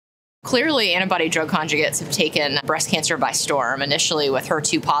Clearly, antibody drug conjugates have taken breast cancer by storm, initially with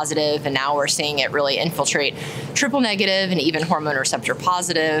HER2 positive, and now we're seeing it really infiltrate triple negative and even hormone receptor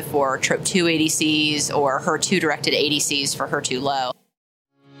positive for TROP2 ADCs or HER2-directed ADCs for HER2 low.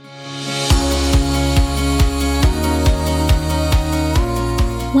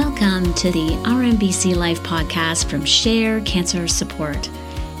 Welcome to the RMBC Life podcast from Share Cancer Support,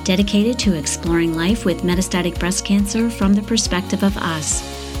 dedicated to exploring life with metastatic breast cancer from the perspective of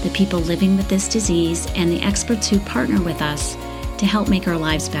us, the people living with this disease, and the experts who partner with us to help make our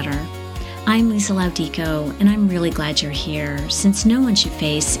lives better. I'm Lisa Laudico, and I'm really glad you're here, since no one should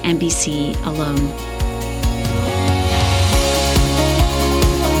face MBC alone.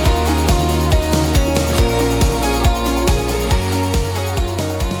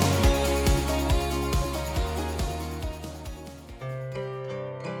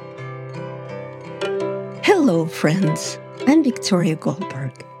 Hello, friends. I'm Victoria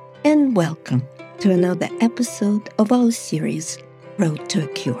Goldberg, and welcome to another episode of our series, Road to a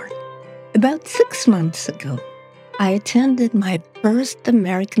Cure. About 6 months ago, I attended my first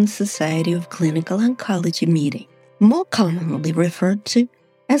American Society of Clinical Oncology meeting, more commonly referred to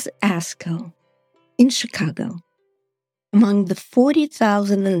as ASCO, in Chicago. Among the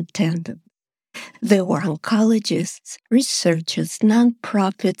 40,000 attendants, there were oncologists, researchers,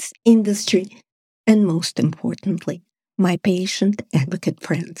 nonprofits, industry, and most importantly, my patient advocate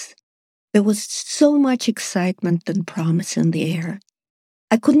friends. There was so much excitement and promise in the air.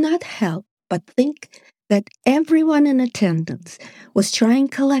 I could not help but think that everyone in attendance was trying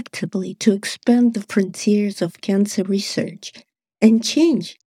collectively to expand the frontiers of cancer research and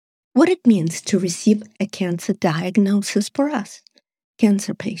change what it means to receive a cancer diagnosis for us,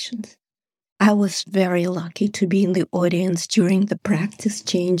 cancer patients. I was very lucky to be in the audience during the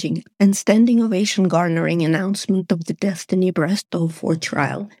practice-changing and standing ovation-garnering announcement of the DESTINY-Breast04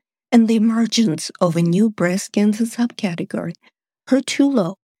 trial and the emergence of a new breast cancer subcategory, HER2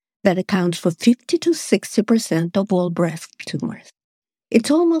 low, that accounts for 50 to 60% of all breast tumors.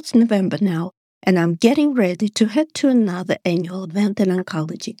 It's almost November now, and I'm getting ready to head to another annual event in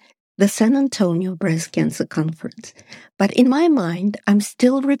oncology, the San Antonio Breast Cancer Conference. But in my mind, I'm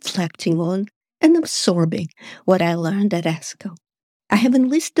still reflecting on and absorbing what I learned at ASCO. I have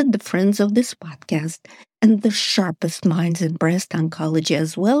enlisted the friends of this podcast and the sharpest minds in breast oncology,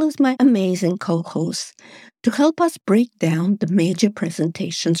 as well as my amazing co-hosts, to help us break down the major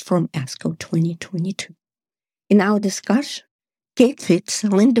presentations from ASCO 2022. In our discussion, Kate Fitz,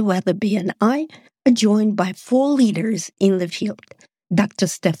 Linda Weatherby, and I are joined by 4 leaders in the field: Dr.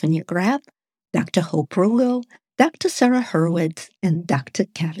 Stephanie Graf, Dr. Hope Rugo, Dr. Sarah Hurwitz, and Dr.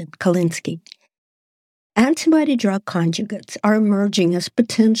 Kevin Kalinsky. Antibody-drug conjugates are emerging as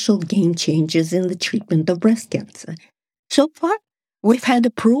potential game changers in the treatment of breast cancer. So far, we've had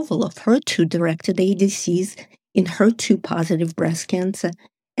approval of HER2-directed ADCs in HER2-positive breast cancer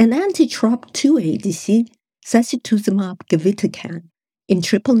and anti-TROP2 ADC, sacituzumab govitecan, in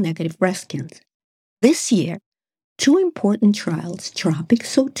triple-negative breast cancer. This year, 2 important trials,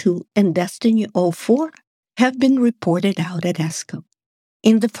 TROPiCS-02 and DESTINY-04, have been reported out at ASCO.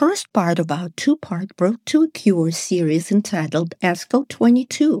 In the first part of our 2-part Road to a Cure series entitled ASCO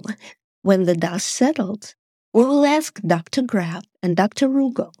 22, When the Dust Settles, we will ask Dr. Graf and Dr.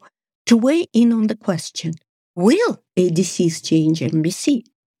 Rugo to weigh in on the question, will ADCs change MBC?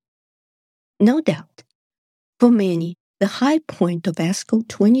 No doubt. For many, the high point of ASCO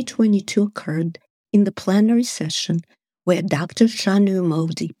 2022 occurred in the plenary session where Dr. Shanu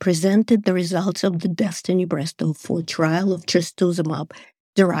Modi presented the results of the DESTINY-Breast04 trial of trastuzumab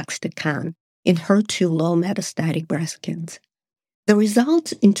deruxtecan in HER2-low metastatic breast cancer. The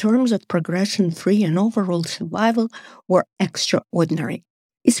results in terms of progression-free and overall survival were extraordinary,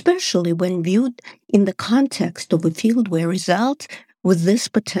 especially when viewed in the context of a field where results with this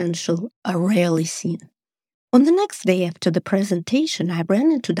potential are rarely seen. On the next day after the presentation, I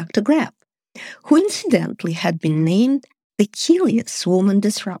ran into Dr. Graf, who incidentally had been named the Keelius Woman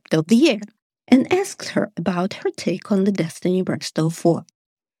Disruptor of the Year, and asked her about her take on the DESTINY-Breast04.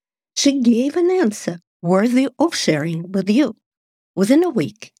 She gave an answer worthy of sharing with you. Within a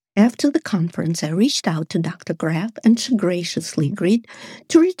week after the conference, I reached out to Dr. Graf, and she graciously agreed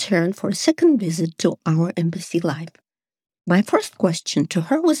to return for a second visit to our Embassy Live. My first question to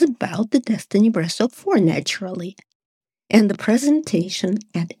her was about the DESTINY-Breast04, naturally, and the presentation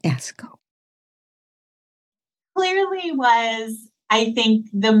at ASCO. Clearly was, I think,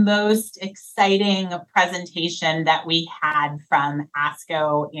 the most exciting presentation that we had from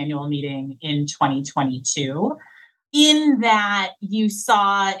ASCO annual meeting in 2022. in that you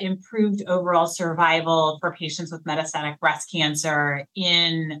saw improved overall survival for patients with metastatic breast cancer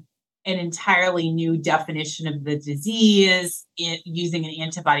in an entirely new definition of the disease, using an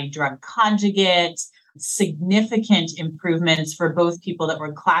antibody drug conjugate, significant improvements for both people that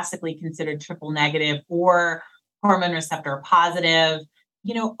were classically considered triple negative or hormone receptor positive.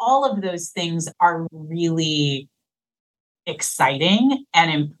 All of those things are really exciting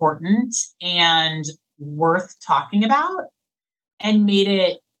and important and worth talking about, and made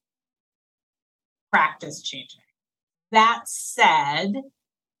it practice changing. That said,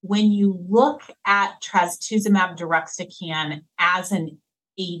 when you look at trastuzumab deruxtecan as an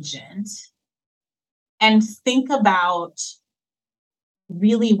agent and think about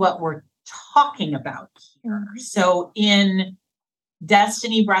really what we're talking about here. So in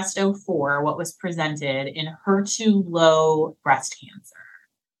Destiny Breast 04, what was presented in HER2 low breast cancer,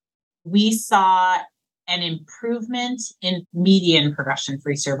 we saw an improvement in median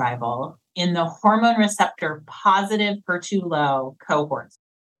progression-free survival in the hormone receptor positive HER2 low cohorts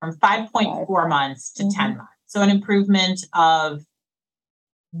from 5.4 months to 10 months. So an improvement of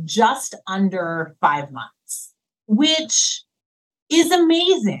just under 5 months, which is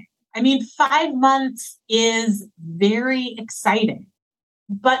amazing. 5 months is very exciting.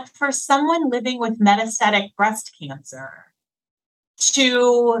 But for someone living with metastatic breast cancer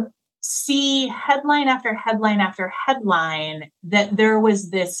to see headline after headline after headline that there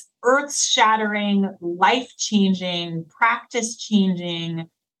was this earth-shattering, life-changing, practice-changing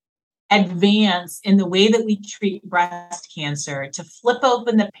advance in the way that we treat breast cancer, to flip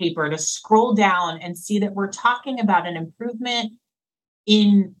open the paper, to scroll down and see that we're talking about an improvement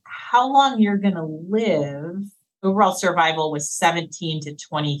in how long you're going to live. Overall survival was 17 to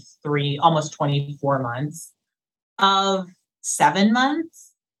 23, almost 24 months, of 7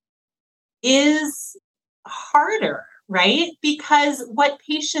 months is harder, right? Because what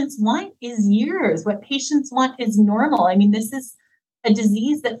patients want is years. What patients want is normal. This is a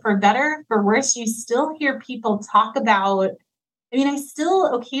disease that, for better, for worse, you still hear people talk about. I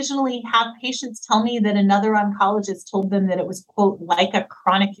still occasionally have patients tell me that another oncologist told them that it was, quote, like a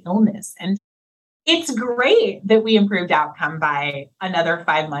chronic illness. And it's great that we improved outcome by another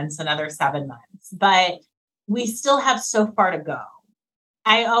 5 months, another 7 months, but we still have so far to go.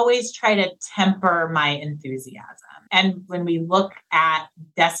 I always try to temper my enthusiasm. And when we look at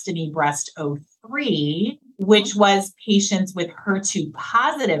Destiny Breast 03, which was patients with HER2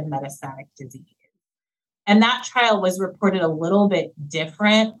 positive metastatic disease, and that trial was reported a little bit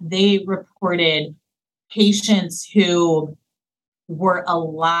different. They reported patients who were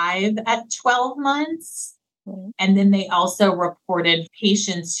alive at 12 months. And then they also reported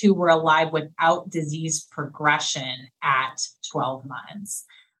patients who were alive without disease progression at 12 months.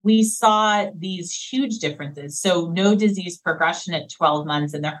 We saw these huge differences. So no disease progression at 12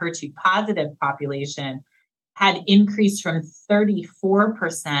 months in the HER2 positive population had increased from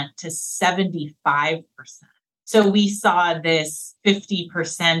 34% to 75%. So we saw this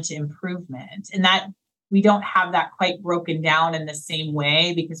 50% improvement, and that we don't have that quite broken down in the same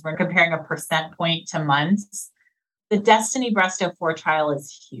way because we're comparing a percent point to months. The Destiny Breast 04 trial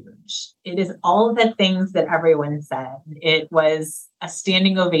is huge. It is all of the things that everyone said. It was a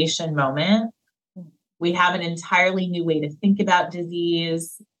standing ovation moment. We have an entirely new way to think about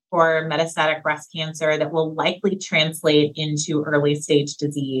disease for metastatic breast cancer that will likely translate into early stage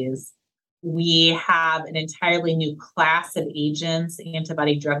disease. We have an entirely new class of agents,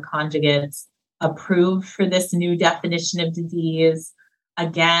 antibody drug conjugates, approved for this new definition of disease.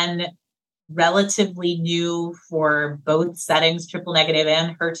 Again, relatively new for both settings, triple negative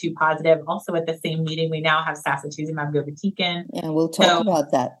and HER2 positive. Also at the same meeting, we now have sacituzumab govitecan. Yeah, we'll talk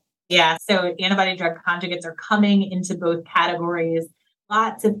about that. Yeah, so antibody drug conjugates are coming into both categories.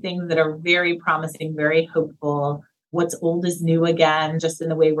 Lots of things that are very promising, very hopeful. What's old is new again, just in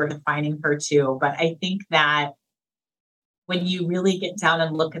the way we're defining HER2. But I think that when you really get down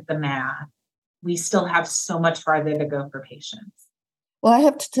and look at the math, we still have so much farther to go for patients. Well, I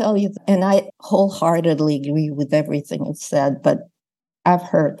have to tell you, and I wholeheartedly agree with everything you said, but I've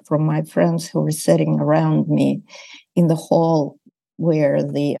heard from my friends who were sitting around me in the hall where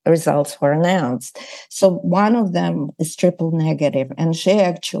the results were announced. So one of them is triple negative, and she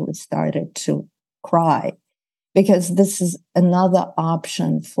actually started to cry because this is another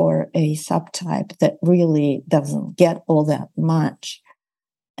option for a subtype that really doesn't get all that much.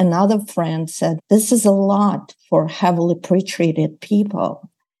 Another friend said, this is a lot for heavily pretreated people,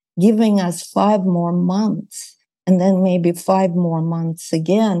 giving us 5 more months and then maybe 5 more months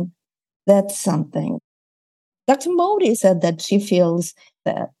again. That's something. Dr. Modi said that she feels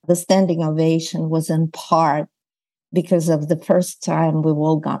that the standing ovation was in part because of the first time we've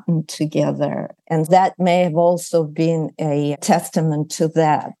all gotten together. And that may have also been a testament to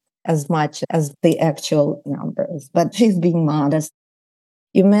that. as much as the actual numbers, but she's being modest.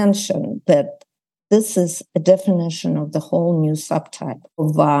 You mentioned that this is a definition of the whole new subtype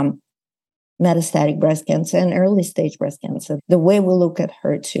of metastatic breast cancer and early stage breast cancer. The way we look at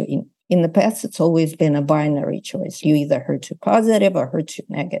HER2, in the past, it's always been a binary choice. You either HER2 positive or HER2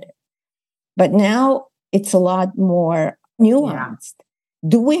 negative. But now it's a lot more nuanced. Yeah.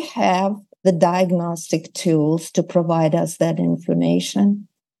 Do we have the diagnostic tools to provide us that information?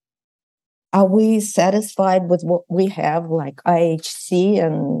 Are we satisfied with what we have, like IHC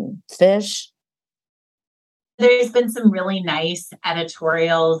and FISH? There's been some really nice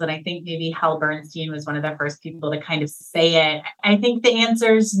editorials, and I think maybe Hal Bernstein was one of the first people to kind of say it. I think the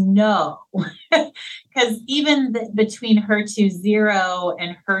answer is no, because even between HER2 0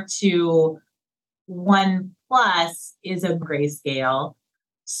 and HER2 1+ is a grayscale.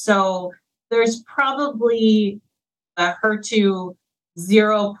 So there's probably a HER2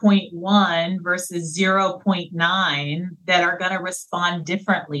 0.1 versus 0.9 that are going to respond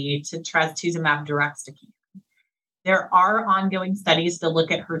differently to trastuzumab deruxtecan. There are ongoing studies to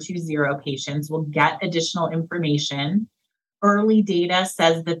look at HER2 0 patients. We'll get additional information. Early data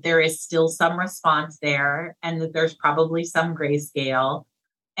says that there is still some response there and that there's probably some grayscale.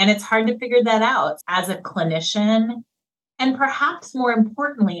 And it's hard to figure that out as a clinician. And perhaps more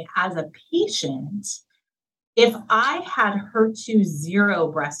importantly, as a patient, if I had HER2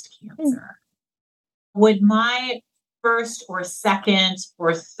 0 breast cancer, would my first or second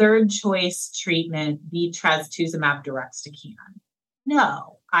or third choice treatment be trastuzumab deruxtecan?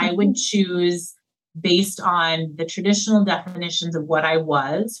 No, I would choose, based on the traditional definitions of what I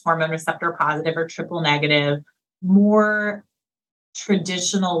was, hormone receptor positive or triple negative, more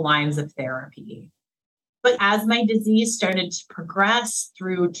traditional lines of therapy. But as my disease started to progress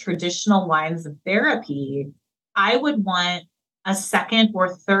through traditional lines of therapy, I would want a second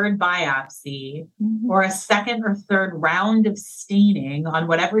or third biopsy or a second or third round of staining on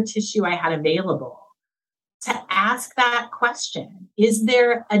whatever tissue I had available to ask that question. Is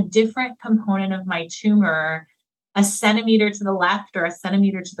there a different component of my tumor, a centimeter to the left or a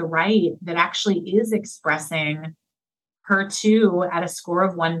centimeter to the right, that actually is expressing HER2 at a score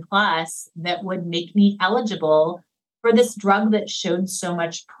of 1+, that would make me eligible for this drug that showed so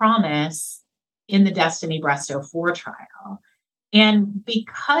much promise in the DESTINY-Breast04 trial? And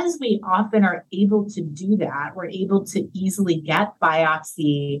because we often are able to do that, we're able to easily get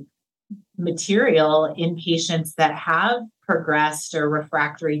biopsy material in patients that have progressed or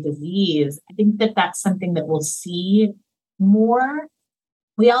refractory disease. I think that that's something that we'll see more.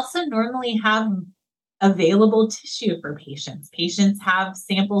 We also normally have available tissue for patients. Patients have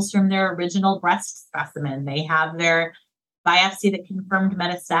samples from their original breast specimen. They have their biopsy that confirmed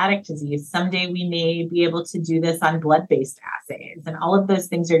metastatic disease. Someday we may be able to do this on blood-based assays. And all of those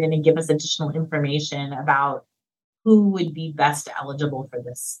things are going to give us additional information about who would be best eligible for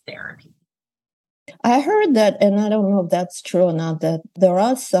this therapy. I heard that, and I don't know if that's true or not, that there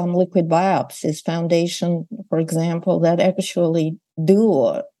are some liquid biopsies, Foundation, for example, that actually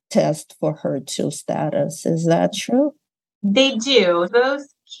do test for HER2 status. Is that true? They do. Both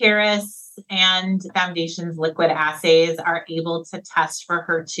Caris and Foundation's liquid assays are able to test for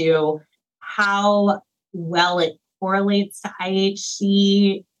HER2. How well it correlates to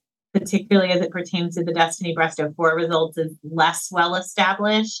IHC, particularly as it pertains to the DESTINY-Breast04 results, is less well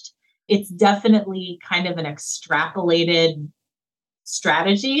established. It's definitely kind of an extrapolated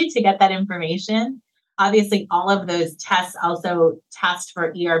strategy to get that information. Obviously, all of those tests also test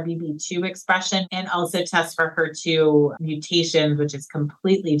for ERBB2 expression and also test for HER2 mutations, which is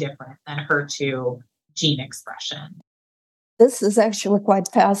completely different than HER2 gene expression. This is actually quite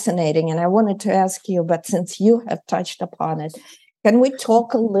fascinating, and I wanted to ask you, but since you have touched upon it, can we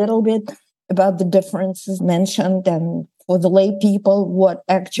talk a little bit about the differences mentioned and for the lay people, what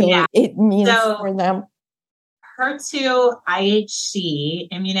actually it means for them? HER2 IHC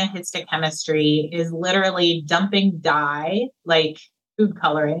immunohistochemistry is literally dumping dye, like food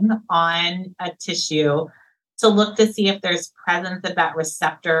coloring, on a tissue to look to see if there's presence of that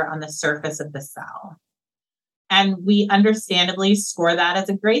receptor on the surface of the cell. And we understandably score that as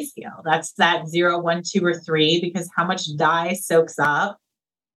a grayscale. That's that 0, 1, 2, or 3, because how much dye soaks up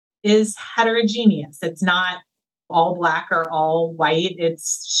is heterogeneous. It's not all black or all white.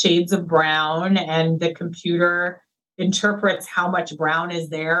 It's shades of brown, and the computer interprets how much brown is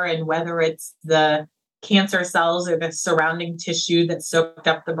there and whether it's the cancer cells or the surrounding tissue that soaked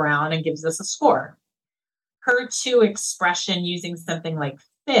up the brown, and gives us a score. HER2 expression using something like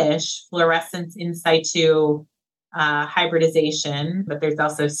FISH, fluorescence in situ hybridization, but there's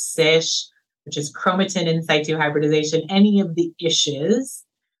also CISH, which is chromatin in situ hybridization, any of the ISHs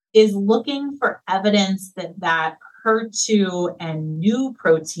is looking for evidence that HER2 and new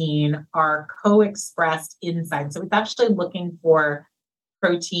protein are co-expressed inside. So it's actually looking for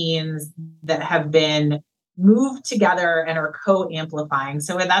proteins that have been moved together and are co-amplifying.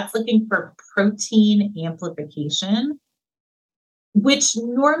 So that's looking for protein amplification, which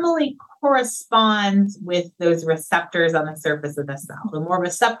normally corresponds with those receptors on the surface of the cell. The more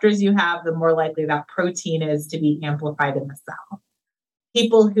receptors you have, the more likely that protein is to be amplified in the cell.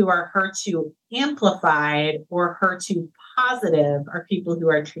 People who are HER2 amplified or HER2 positive are people who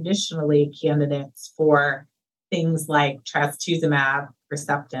are traditionally candidates for things like trastuzumab,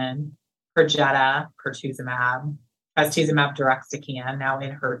 Herceptin, Perjeta, pertuzumab, trastuzumab deruxtecan, now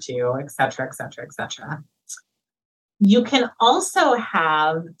in HER2, et cetera, et cetera, et cetera. You can also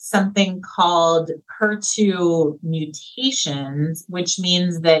have something called HER2 mutations, which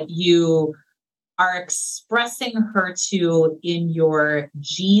means that you are expressing HER2 in your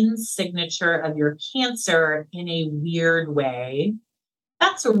gene signature of your cancer in a weird way.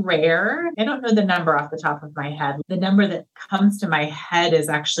 That's rare. I don't know the number off the top of my head. The number that comes to my head is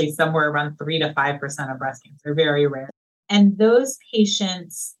actually somewhere around 3 to 5% of breast cancer, very rare. And those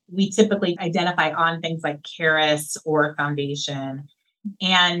patients, we typically identify on things like Caris or Foundation.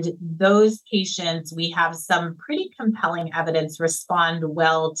 And those patients, we have some pretty compelling evidence respond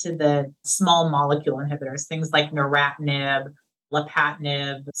well to the small molecule inhibitors. Things like neratinib,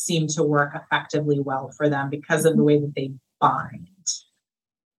 lapatinib seem to work effectively well for them because of the way that they bind.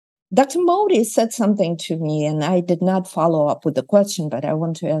 Dr. Modi said something to me, and I did not follow up with the question, but I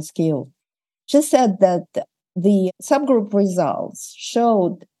want to ask you. She said that the subgroup results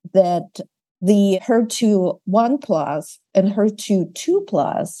showed that the HER2 1+ and HER2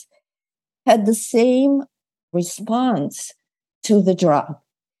 2+ had the same response to the drug.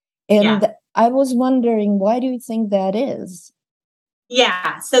 And I was wondering, why do you think that is?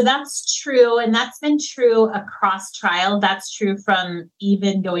 Yeah, so that's true. And that's been true across trial. That's true from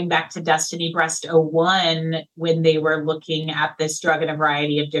even going back to Destiny Breast 01 when they were looking at this drug in a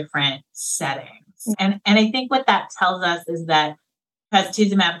variety of different settings. And I think what that tells us is that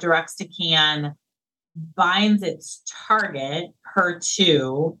trastuzumab deruxtecan binds its target,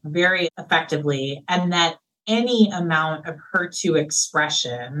 HER2, very effectively, and that any amount of HER2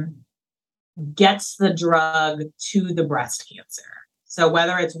 expression gets the drug to the breast cancer. So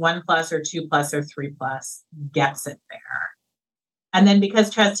whether it's 1+ or 2+ or 3+, gets it there. And then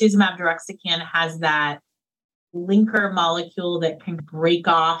because trastuzumab deruxtecan has that linker molecule that can break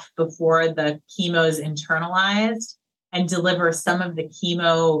off before the chemo is internalized and deliver some of the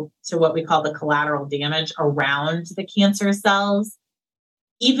chemo to what we call the collateral damage around the cancer cells,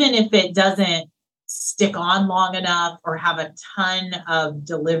 even if it doesn't stick on long enough or have a ton of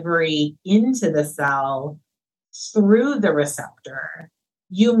delivery into the cell through the receptor,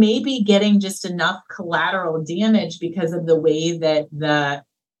 you may be getting just enough collateral damage because of the way that the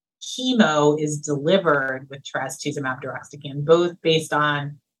chemo is delivered with trastuzumab deruxtecan, both based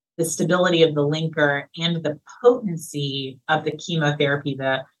on the stability of the linker and the potency of the chemotherapy,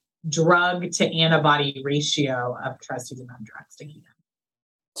 the drug to antibody ratio of trastuzumab deruxtecan.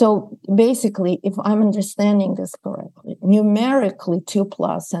 So basically, if I'm understanding this correctly, numerically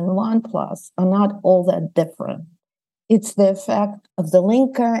 2+ and 1+ are not all that different. It's the effect of the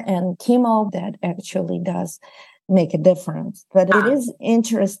linker and chemo that actually does make a difference. But it is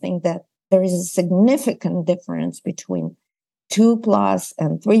interesting that there is a significant difference between 2+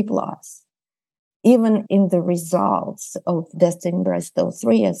 and 3+, even in the results of Destiny Breast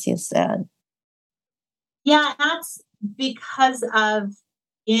 03, as you said. Yeah, that's because of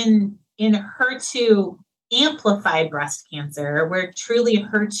in HER2 amplified breast cancer, where truly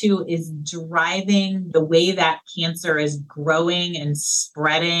HER2 is driving the way that cancer is growing and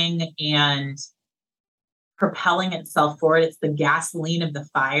spreading and propelling itself forward. It's the gasoline of the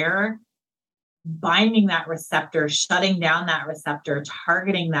fire. Binding that receptor, shutting down that receptor,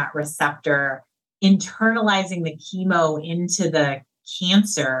 targeting that receptor, internalizing the chemo into the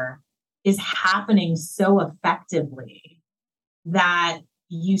cancer is happening so effectively that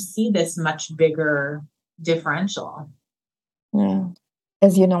you see this much bigger differential. Yeah.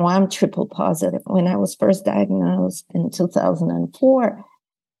 As you know, I'm triple positive. When I was first diagnosed in 2004,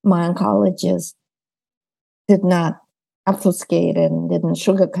 my oncologist did not obfuscate and didn't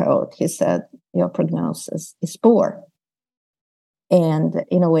sugarcoat. He said, your prognosis is poor. And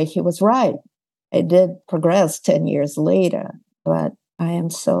in a way, he was right. I did progress 10 years later, but I am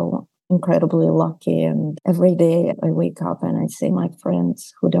so incredibly lucky. And every day I wake up and I see my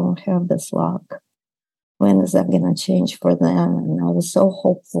friends who don't have this luck. When is that going to change for them? And I was so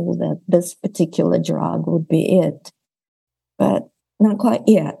hopeful that this particular drug would be it. But not quite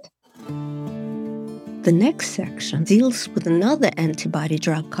yet. The next section deals with another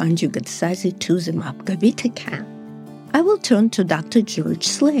antibody-drug conjugate, sacituzumab govitecan. I will turn to Dr. George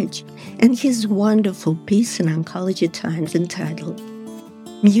Sledge and his wonderful piece in Oncology Times entitled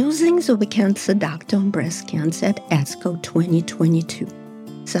Musings of a Cancer Doctor on Breast Cancer at ASCO 2022.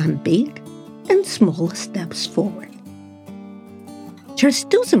 Some big and small steps forward.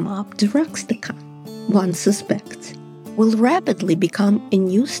 Trastuzumab deruxtecan, one suspects, will rapidly become a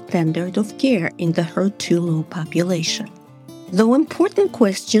new standard of care in the HER2-low population, though important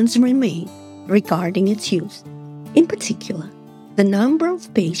questions remain regarding its use. In particular, the number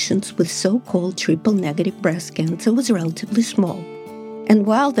of patients with so-called triple-negative breast cancer was relatively small, and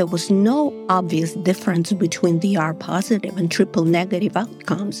while there was no obvious difference between DR-positive and triple-negative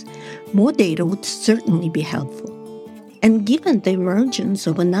outcomes, more data would certainly be helpful. And given the emergence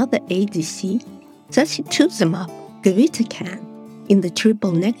of another ADC, sacituzumab govitecan, in the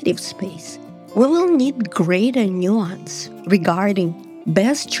triple-negative space, we will need greater nuance regarding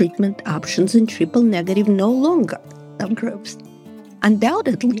best treatment options in triple-negative no longer subgroups.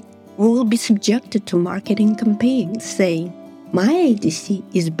 Undoubtedly, we will be subjected to marketing campaigns saying, my ADC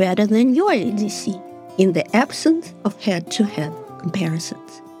is better than your ADC, in the absence of head-to-head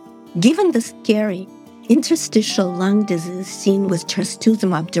comparisons. Given the scary interstitial lung disease seen with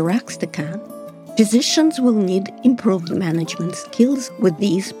trastuzumab deruxtecan, physicians will need improved management skills with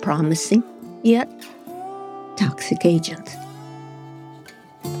these promising, yet toxic agents.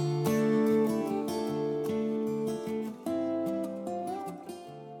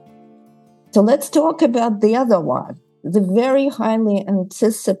 So let's talk about the other one, the very highly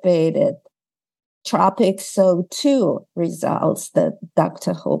anticipated TROPiCS-02 results that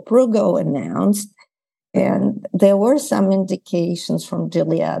Dr. Hope Rugo announced. And there were some indications from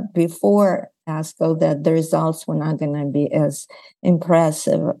Gilead before ASCO that the results were not going to be as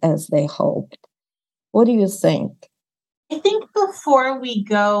impressive as they hoped. What do you think? I think before we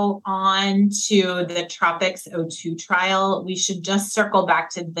go on to the TROPiCS-02 trial, we should just circle back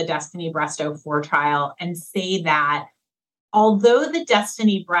to the DESTINY-Breast04 trial and say that although the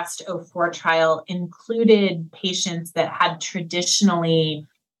DESTINY-Breast04 trial included patients that had traditionally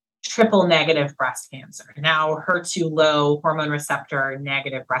triple-negative breast cancer, now HER2-low, hormone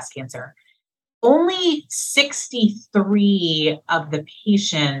receptor-negative breast cancer, only 63 of the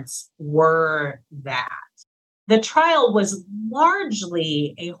patients were that. The trial was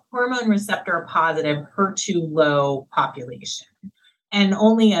largely a hormone receptor-positive, HER2-low population, and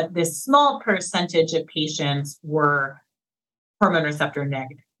only this small percentage of patients were hormone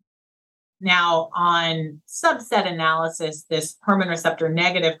receptor-negative. Now, on subset analysis, this hormone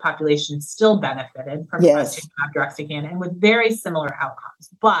receptor-negative population still benefited from trastuzumab deruxtecan and with very similar outcomes.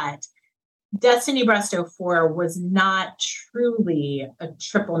 But DESTINY-Breast04 was not truly a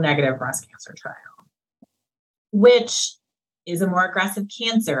triple-negative breast cancer trial, which is a more aggressive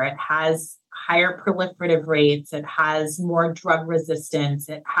cancer. It has higher proliferative rates. It has more drug resistance.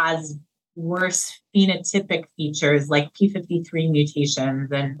 It has worse phenotypic features like P53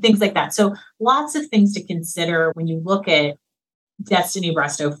 mutations and things like that. So lots of things to consider when you look at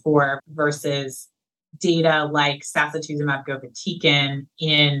DESTINY-Breast04 versus data like sacituzumab govitecan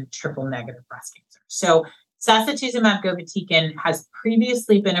in triple-negative breast cancer. So sacituzumab govitecan has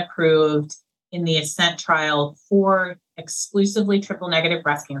previously been approved in the ASCENT trial for exclusively triple-negative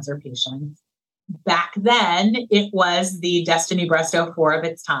breast cancer patients. Back then, it was the DESTINY-Breast04 of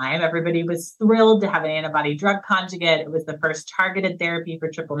its time. Everybody was thrilled to have an antibody-drug conjugate. It was the first targeted therapy for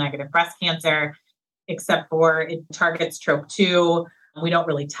triple-negative breast cancer, except for it targets TROP2. We don't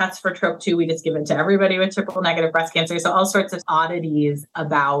really test for TROP2. We just give it to everybody with triple-negative breast cancer. So all sorts of oddities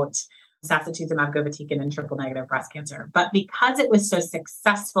about sacituzumab govitecan and triple-negative breast cancer. But because it was so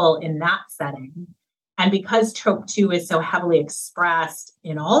successful in that setting, and because TROP2 is so heavily expressed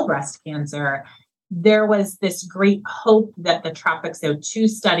in all breast cancer, there was this great hope that the TROPiCS-02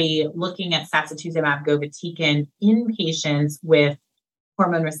 study looking at sacituzumab govitecan in patients with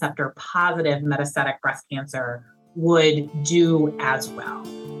hormone receptor positive metastatic breast cancer would do as well.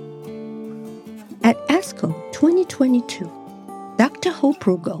 At ASCO 2022, Dr. Hope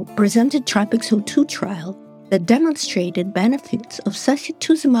Rugo presented TROPiCS-02 trial that demonstrated benefits of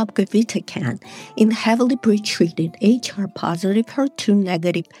sacituzumab govitecan in heavily pretreated HR-positive,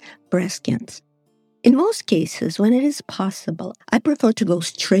 HER2-negative breast cancer. In most cases, when it is possible, I prefer to go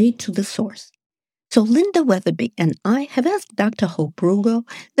straight to the source. So Linda Weatherby and I have asked Dr. Hope Rugo,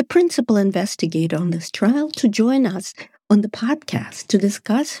 the principal investigator on this trial, to join us on the podcast to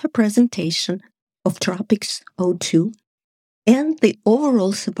discuss her presentation of TROPiCS-02 and the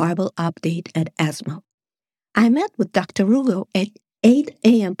overall survival update at ESMO. I met with Dr. Rugo at 8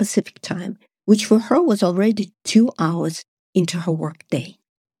 a.m. Pacific time, which for her was already 2 hours into her workday.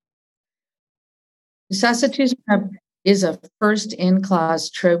 Sacituzumab is a first-in-class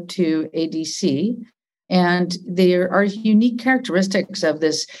TROP2 ADC, and there are unique characteristics of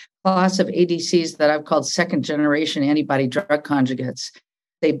this class of ADCs that I've called second-generation antibody-drug conjugates.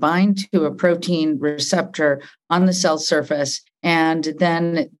 They bind to a protein receptor on the cell surface, and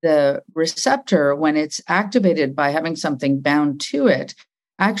then the receptor, when it's activated by having something bound to it,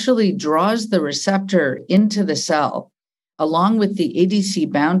 actually draws the receptor into the cell, along with the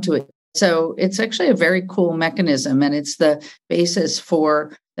ADC bound to it. So it's actually a very cool mechanism, and it's the basis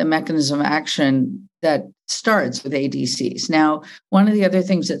for the mechanism of action that starts with ADCs. Now, one of the other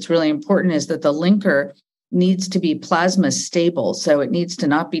things that's really important is that the linker needs to be plasma stable. So it needs to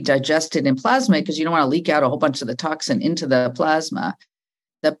not be digested in plasma because you don't want to leak out a whole bunch of the toxin into the plasma.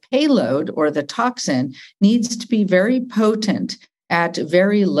 The payload or the toxin needs to be very potent at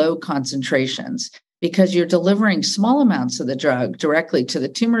very low concentrations, because you're delivering small amounts of the drug directly to the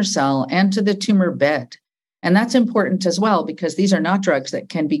tumor cell and to the tumor bed. And that's important as well, because these are not drugs that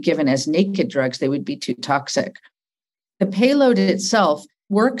can be given as naked drugs. They would be too toxic. The payload itself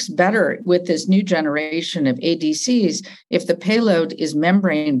works better with this new generation of ADCs if the payload is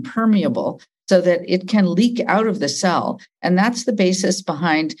membrane permeable so that it can leak out of the cell. And that's the basis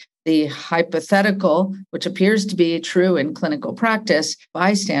behind the hypothetical, which appears to be true in clinical practice,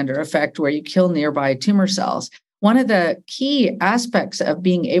 bystander effect, where you kill nearby tumor cells. One of the key aspects of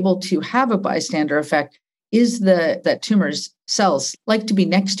being able to have a bystander effect is that tumors cells like to be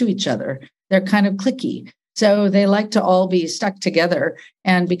next to each other. They're kind of cliquey. So they like to all be stuck together.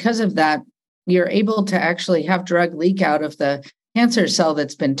 And because of that, you're able to actually have drug leak out of the cancer cell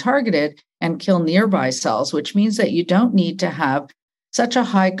that's been targeted and kill nearby cells, which means that you don't need to have such a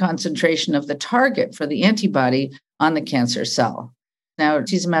high concentration of the target for the antibody on the cancer cell. Now,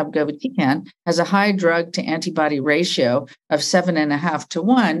 trastuzumab govitecan has a high drug to antibody ratio of 7.5 to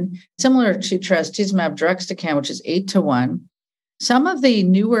 1, similar to trastuzumab deruxtecan, which is 8 to 1. Some of the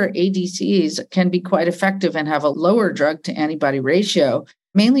newer ADCs can be quite effective and have a lower drug to antibody ratio,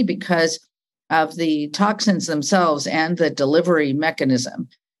 mainly because of the toxins themselves and the delivery mechanism.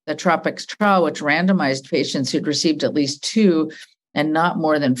 The TROPiCS trial, which randomized patients who'd received at least 2 and not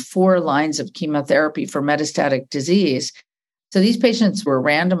more than 4 lines of chemotherapy for metastatic disease. So these patients were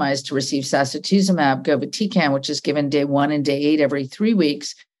randomized to receive sacituzumab govitecan, which is given day 1 and day 8 every 3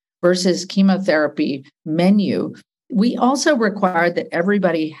 weeks, versus chemotherapy menu. We also required that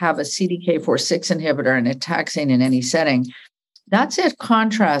everybody have a CDK4/6 inhibitor and a taxane in any setting. That's in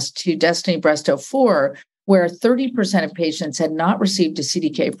contrast to DESTINY-Breast04, where 30% of patients had not received a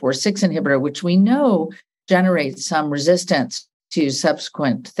CDK4/6 inhibitor, which we know generates some resistance to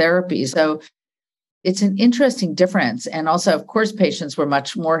subsequent therapies. So it's an interesting difference. And also, of course, patients were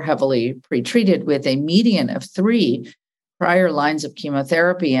much more heavily pretreated with a median of 3 prior lines of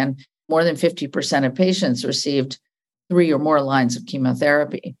chemotherapy, and more than 50% of patients received 3 or more lines of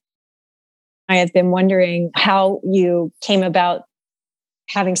chemotherapy. I have been wondering how you came about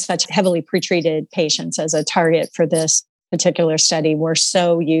having such heavily pretreated patients as a target for this particular study. We're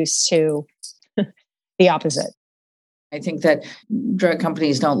so used to the opposite. I think that drug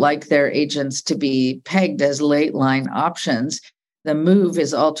companies don't like their agents to be pegged as late line options. The move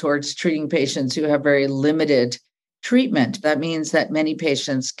is all towards treating patients who have very limited treatment. That means that many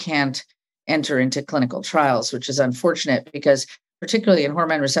patients can't enter into clinical trials, which is unfortunate because particularly in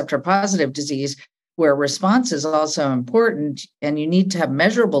hormone receptor positive disease, where response is also important and you need to have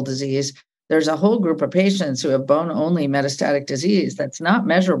measurable disease, there's a whole group of patients who have bone-only metastatic disease that's not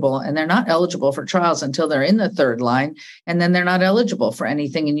measurable, and they're not eligible for trials until they're in the 3rd line, and then they're not eligible for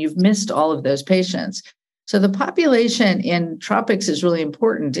anything, and you've missed all of those patients. So the population in TROPiCS is really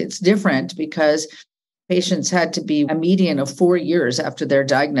important. It's different because patients had to be a median of 4 years after their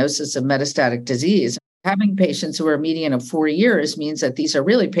diagnosis of metastatic disease. Having patients who are a median of 4 years means that these are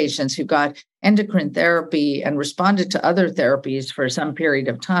really patients who got endocrine therapy and responded to other therapies for some period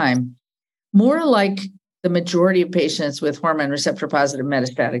of time, more like the majority of patients with hormone receptor positive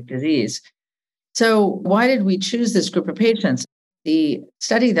metastatic disease. So why did we choose this group of patients? The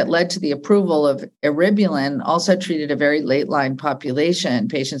study that led to the approval of eribulin also treated a very late line population,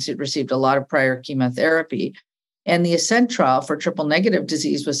 patients who'd received a lot of prior chemotherapy. And the ASCENT trial for triple negative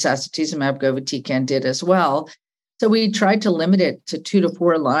disease with sacituzumab govitecan did as well. So we tried to limit it to 2 to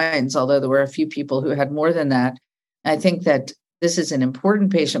 4 lines, although there were a few people who had more than that. I think that this is an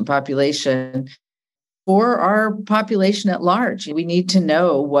important patient population for our population at large. We need to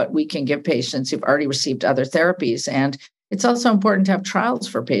know what we can give patients who've already received other therapies. And It's also important to have trials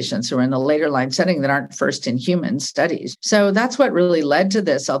for patients who are in the later line setting that aren't first in human studies. So that's what really led to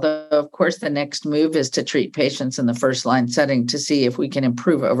this. Although, of course, the next move is to treat patients in the first line setting to see if we can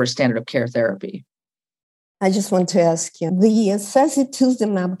improve over standard of care therapy. I just want to ask you, the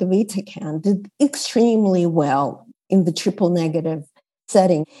sacituzumab govitecan did extremely well in the triple negative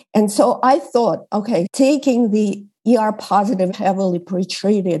setting. And so I thought, okay, taking the ER positive, heavily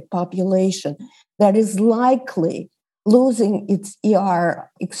pretreated population that is likely losing its ER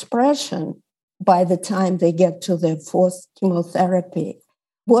expression by the time they get to their fourth chemotherapy.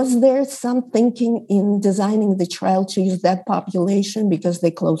 Was there some thinking in designing the trial to use that population because they're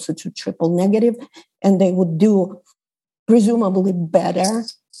closer to triple negative and they would do presumably better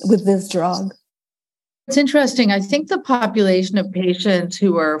with this drug? It's interesting. I think the population of patients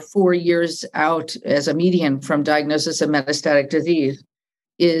who are 4 years out as a median from diagnosis of metastatic disease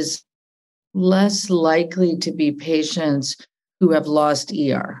is less likely to be patients who have lost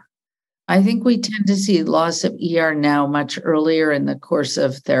ER. I think we tend to see loss of ER now much earlier in the course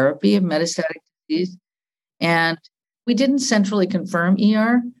of therapy of metastatic disease. And we didn't centrally confirm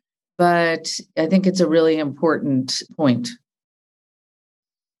ER, but I think it's a really important point.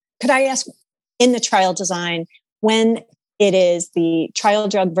 Could I ask, in the trial design, when it is the trial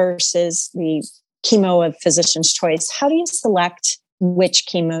drug versus the chemo of physician's choice, how do you select which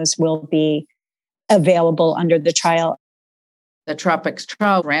chemos will be available under the trial? The TROPiCS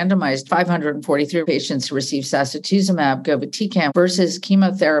trial randomized 543 patients to receive sacituzumab govitecan versus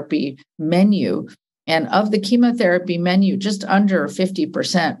chemotherapy menu. And of the chemotherapy menu, just under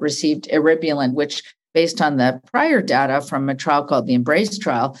 50% received eribulin, which, based on the prior data from a trial called the EMBRACE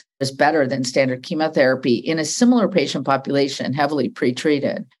trial, was better than standard chemotherapy in a similar patient population, heavily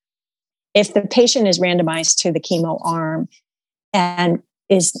pretreated. If the patient is randomized to the chemo arm and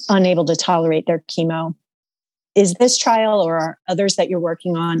is unable to tolerate their chemo, is this trial or are others that you're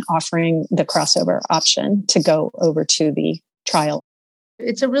working on offering the crossover option to go over to the trial?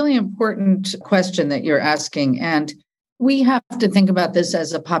 It's a really important question that you're asking. And we have to think about this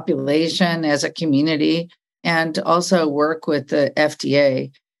as a population, as a community, and also work with the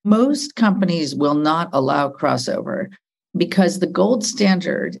FDA. Most companies will not allow crossover because the gold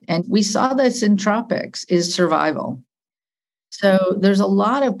standard, and we saw this in TROPiCS, is survival. So there's a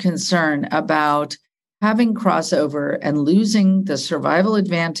lot of concern about having crossover and losing the survival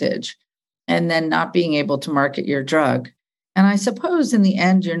advantage and then not being able to market your drug. And I suppose in the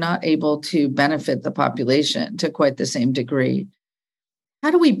end, you're not able to benefit the population to quite the same degree. How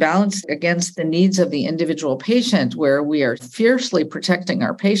do we balance against the needs of the individual patient where we are fiercely protecting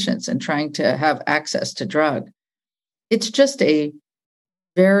our patients and trying to have access to drug? It's just a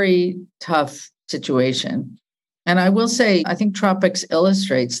very tough situation. And I will say, I think TROPiCS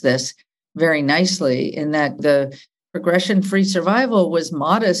illustrates this very nicely in that the progression-free survival was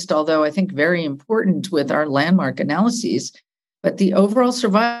modest, although I think very important with our landmark analyses. But the overall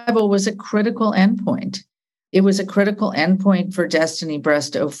survival was a critical endpoint. It was a critical endpoint for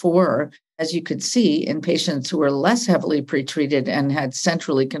DESTINY-Breast04, as you could see in patients who were less heavily pretreated and had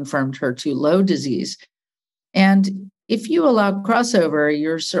centrally confirmed HER2 low disease. And if you allow crossover,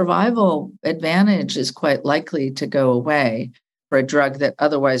 your survival advantage is quite likely to go away for a drug that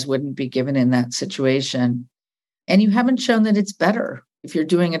otherwise wouldn't be given in that situation. And you haven't shown that it's better if you're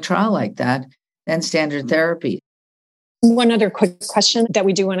doing a trial like that than standard therapy. One other quick question that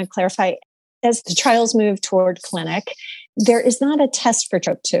we do want to clarify. As the trials move toward clinic, there is not a test for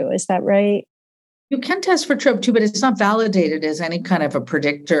TROP2. Is that right? You can test for TROP2, but it's not validated as any kind of a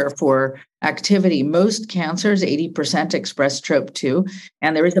predictor for activity. Most cancers, 80% express TROP2,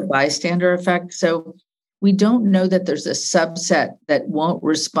 and there is a bystander effect. So we don't know that there's a subset that won't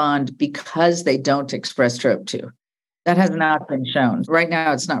respond because they don't express TROP2. That has not been shown. Right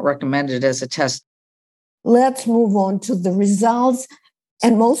now, it's not recommended as a test. Let's move on to the results.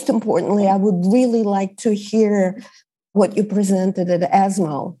 And most importantly, I would really like to hear what you presented at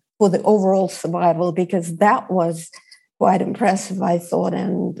ESMO for the overall survival, because that was quite impressive, I thought.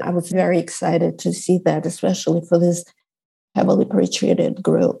 And I was very excited to see that, especially for this heavily pretreated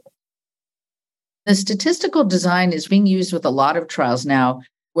group. The statistical design is being used with a lot of trials now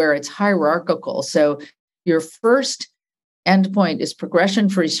where it's hierarchical. So your first endpoint is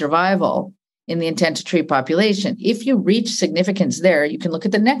progression-free survival in the intent to treat population. If you reach significance there, you can look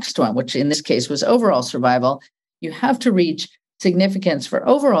at the next one, which in this case was overall survival. You have to reach significance for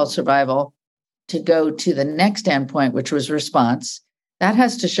overall survival to go to the next endpoint, which was response. That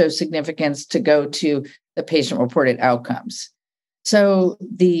has to show significance to go to the patient-reported outcomes. So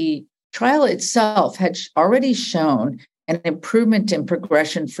the trial itself had already shown an improvement in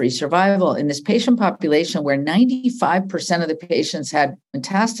progression-free survival in this patient population where 95% of the patients had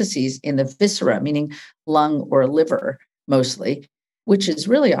metastases in the viscera, meaning lung or liver mostly, which is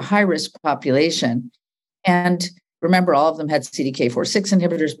really a high-risk population. And remember, all of them had CDK4/6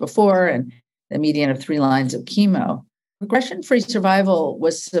 inhibitors before and the median of 3 lines of chemo. Progression-free survival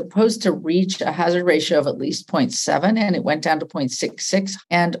was supposed to reach a hazard ratio of at least 0.7, and it went down to 0.66.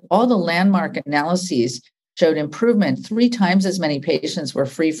 And all the landmark analyses showed improvement. 3 times as many patients were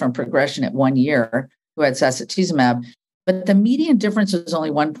free from progression at 1 year who had sacituzumab, but the median difference was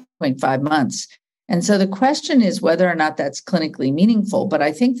only 1.5 months. And so the question is whether or not that's clinically meaningful. But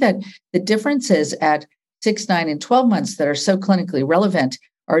I think that the differences at 6, 9, and 12 months that are so clinically relevant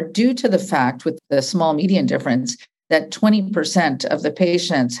are due to the fact, with the small median difference, that 20% of the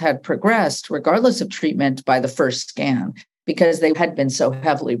patients had progressed regardless of treatment by the first scan because they had been so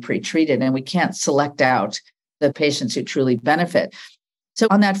heavily pretreated, and we can't select out the patients who truly benefit. So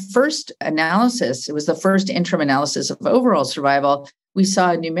on that first analysis, it was the first interim analysis of overall survival, we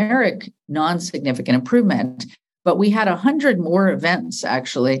saw a numeric non-significant improvement, but we had 100 more events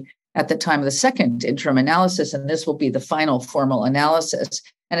actually at the time of the second interim analysis, and this will be the final formal analysis.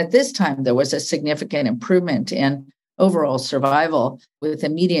 And at this time, there was a significant improvement in overall survival with a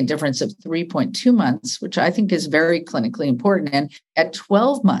median difference of 3.2 months, which I think is very clinically important. And at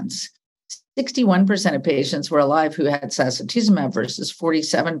 12 months, 61% of patients were alive who had sacituzumab versus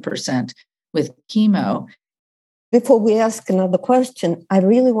 47% with chemo. Before we ask another question, I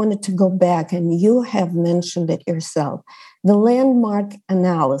really wanted to go back, and you have mentioned it yourself, the landmark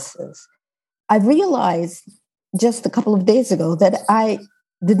analysis. I realized just a couple of days ago that I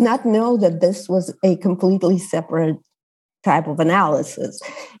did not know that this was a completely separate type of analysis.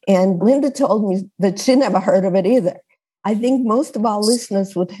 And Linda told me that she never heard of it either. I think most of our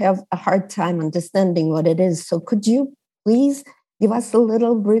listeners would have a hard time understanding what it is. So could you please give us a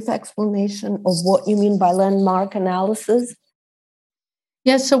little brief explanation of what you mean by landmark analysis?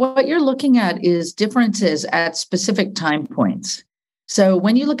 Yes, so what you're looking at is differences at specific time points. So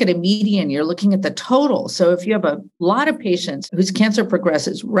when you look at a median, you're looking at the total. So if you have a lot of patients whose cancer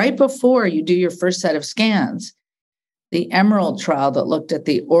progresses right before you do your first set of scans, the EMERALD trial that looked at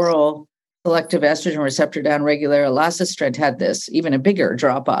the oral selective estrogen receptor downregulator elacestrant had this, even a bigger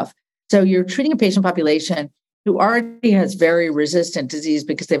drop-off. So you're treating a patient population who already has very resistant disease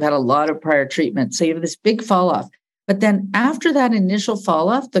because they've had a lot of prior treatment. So you have this big fall-off. But then after that initial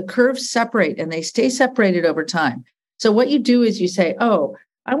fall-off, the curves separate and they stay separated over time. So what you do is you say, oh,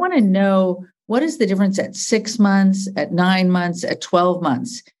 I want to know what is the difference at 6 months, at 9 months, at 12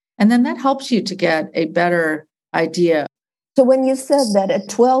 months. And then that helps you to get a better idea. So when you said that at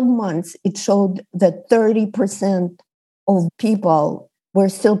 12 months, it showed that 30% of people were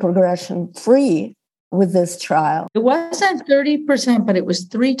still progression-free with this trial. It wasn't 30%, but it was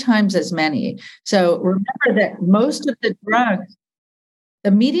 3 times as many. So remember that most of the drugs, the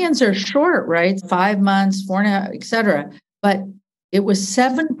medians are short, right? 5 months, 4.5, et cetera. But it was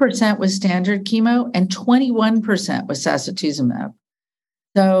 7% with standard chemo and 21% with sacituzumab.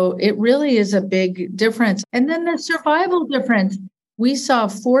 So it really is a big difference. And then the survival difference, we saw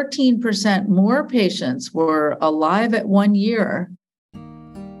 14% more patients were alive at 1 year.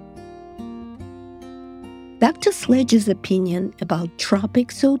 Dr. Sledge's opinion about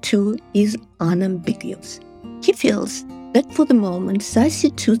TROPiCS-02 is unambiguous. He feels that for the moment,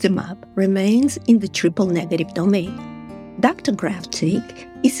 sacituzumab remains in the triple-negative domain. Dr. Graf's take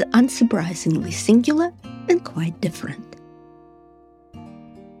is unsurprisingly singular and quite different.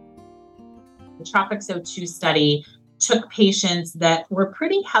 The TROPiCS-02 study took patients that were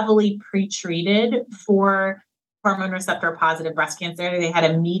pretty heavily pretreated for hormone receptor positive breast cancer. They had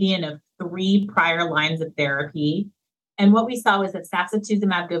a median of 3 prior lines of therapy. And what we saw was that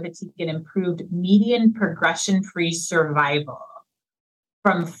sacituzumab govitecan improved median progression-free survival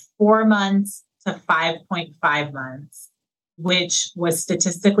from 4 months to 5.5 months, which was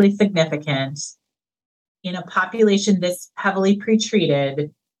statistically significant in a population this heavily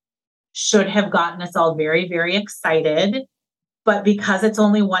pretreated. Should have gotten us all very, very excited. But because it's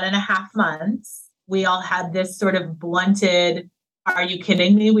only 1.5 months, we all had this sort of blunted, are you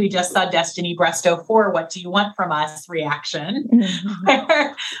kidding me? We just saw Destiny Breast 04. What do you want from us? Reaction,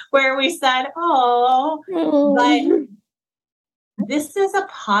 where we said, oh, but this is a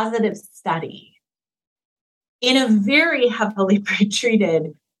positive study in a very heavily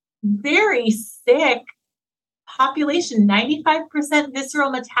pretreated, very sick population, 95%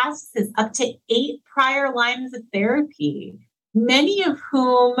 visceral metastasis, up to 8 prior lines of therapy, many of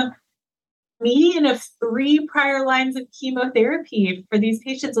whom median of 3 prior lines of chemotherapy for these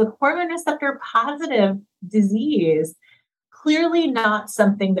patients with hormone receptor positive disease. clearly not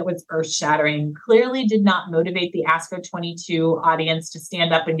something that was earth-shattering, clearly did not motivate the ASCO 22 audience to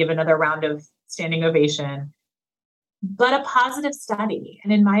stand up and give another round of standing ovation, but a positive study.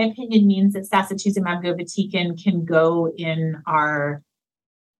 And in my opinion, means that sacituzumab govitecan can go in our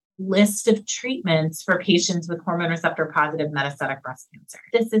list of treatments for patients with hormone receptor positive metastatic breast cancer.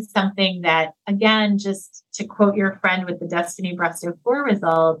 This is something that, again, just to quote your friend with the Destiny Breast 04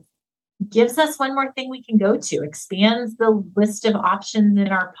 results, gives us one more thing we can go to, expands the list of options in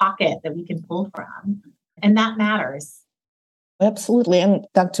our pocket that we can pull from. And that matters. Absolutely. And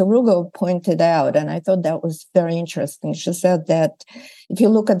Dr. Rugo pointed out, and I thought that was very interesting. She said that if you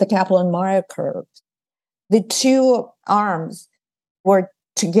look at the Kaplan-Meier curve, the two arms were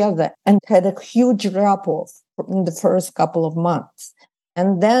together and had a huge drop-off in the first couple of months.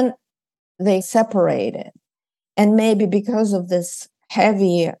 And then they separated. And maybe because of this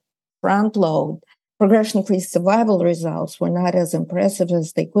heavy front load, progression-free survival results were not as impressive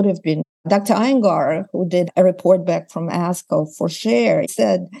as they could have been. Dr. Iyengar, who did a report back from ASCO for SHARE,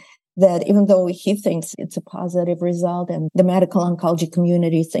 said that even though he thinks it's a positive result and the medical oncology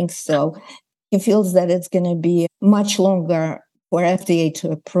community thinks so, he feels that it's going to be much longer for FDA to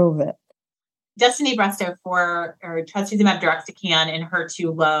approve it. Destiny Breast 04 or trastuzumab deruxtecan in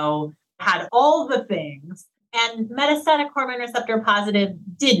HER2 low had all the things, and metastatic hormone receptor positive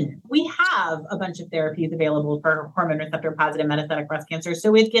didn't. We have a bunch of therapies available for hormone receptor positive metastatic breast cancer,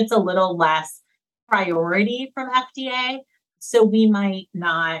 so it gets a little less priority from FDA. So we might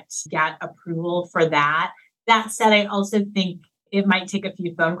not get approval for that. That said, I also think it might take a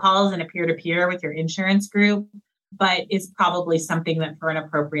few phone calls and a peer-to-peer with your insurance group, but is probably something that for an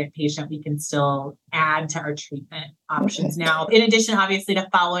appropriate patient, we can still add to our treatment options now. In addition, obviously, to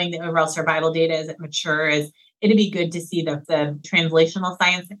following the overall survival data as it matures, it'd be good to see the translational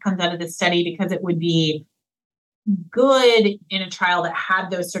science that comes out of this study, because it would be good in a trial that had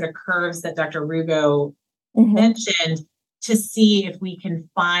those sort of curves that Dr. Rugo mentioned, to see if we can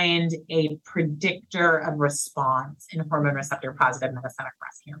find a predictor of response in hormone receptor positive metastatic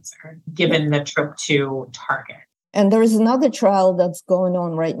breast cancer, given the TROP2 target. And there is another trial that's going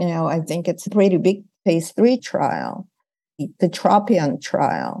on right now. I think it's a pretty big phase 3 trial, the Tropion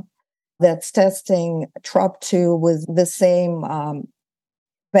trial, that's testing TROP2 with the same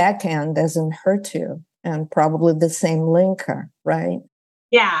backend as in HER2 and probably the same linker, right?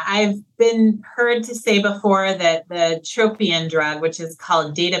 Yeah, I've been heard to say before that the Tropion drug, which is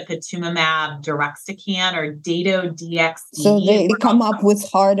called datopotamab deruxtecan or Dato-DXd. So they come up with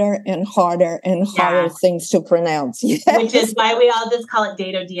harder and harder and harder things to pronounce. Yes. Which is why we all just call it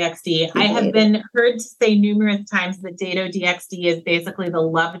Dato-DXd. I have been heard to say numerous times that Dato-DXd is basically the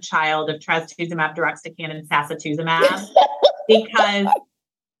love child of trastuzumab deruxtecan and sacituzumab because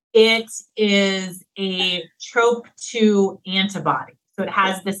it is a TROP2 antibody. So it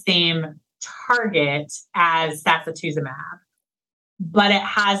has the same target as sacituzumab, but it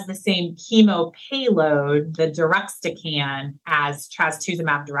has the same chemo payload, the deruxtecan, as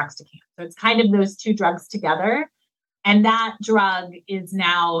trastuzumab deruxtecan. So it's kind of those two drugs together. And that drug is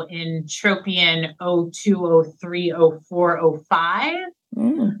now in Tropion 02, 03, 04, 05.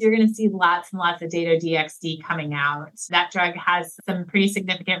 You're going to see lots and lots of Dato-DXd coming out. That drug has some pretty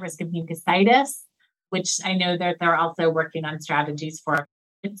significant risk of mucositis, which I know that they're also working on strategies for.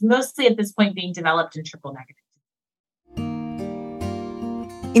 It's mostly at this point being developed in triple negative.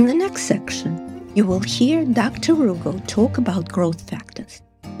 In the next section, you will hear Dr. Rugo talk about growth factors.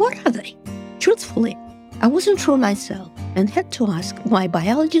 What are they? Truthfully, I wasn't sure myself and had to ask my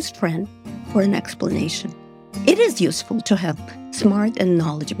biologist friend for an explanation. It is useful to have smart and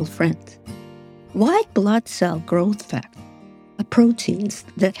knowledgeable friends. White blood cell growth factors are proteins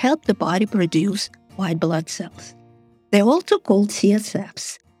that help the body produce white blood cells. They're also called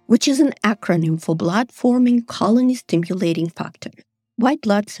CSFs, which is an acronym for blood-forming colony-stimulating factor. White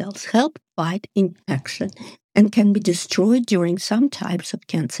blood cells help fight infection and can be destroyed during some types of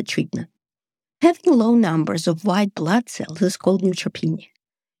cancer treatment. Having low numbers of white blood cells is called neutropenia.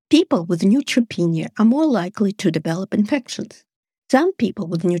 People with neutropenia are more likely to develop infections. Some people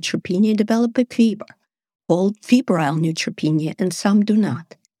with neutropenia develop a fever, called febrile neutropenia, and some do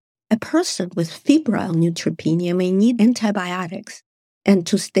not. A person with febrile neutropenia may need antibiotics and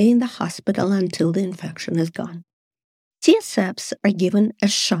to stay in the hospital until the infection is gone. CSFs are given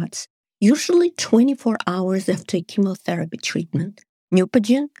as shots, usually 24 hours after chemotherapy treatment,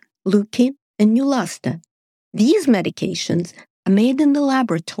 Neupogen, Leukin, and Neulasta. These medications are made in the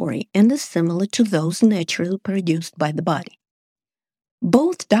laboratory and are similar to those naturally produced by the body.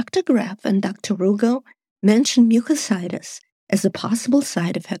 Both Dr. Graf and Dr. Rugo mentioned mucositis as a possible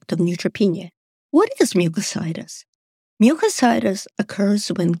side effect of neutropenia. What is mucositis? Mucositis occurs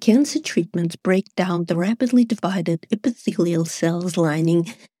when cancer treatments break down the rapidly divided epithelial cells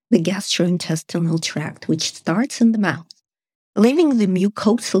lining the gastrointestinal tract, which starts in the mouth, leaving the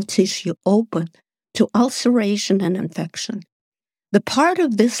mucosal tissue open to ulceration and infection. The part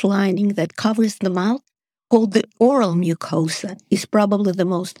of this lining that covers the mouth, called the oral mucosa, is probably the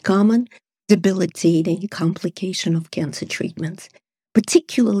most common debilitating complication of cancer treatments,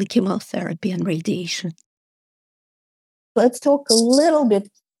 particularly chemotherapy and radiation. Let's talk a little bit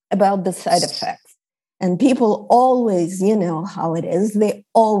about the side effects. And people always, you know how it is, they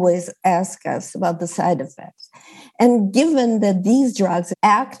always ask us about the side effects. And given that these drugs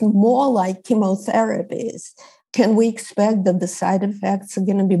act more like chemotherapies, can we expect that the side effects are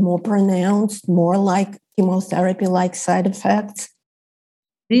going to be more pronounced, more like chemotherapy-like side effects?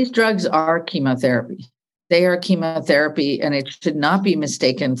 These drugs are chemotherapy. They are chemotherapy, and it should not be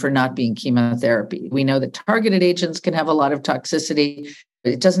mistaken for not being chemotherapy. We know that targeted agents can have a lot of toxicity.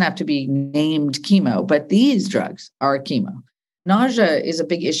 It doesn't have to be named chemo, but these drugs are chemo. Nausea is a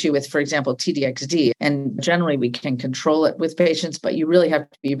big issue with, for example, TDXD, and generally we can control it with patients, but you really have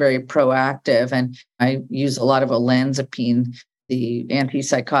to be very proactive. And I use a lot of olanzapine, the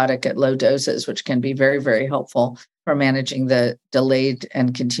antipsychotic at low doses, which can be very, very helpful for managing the delayed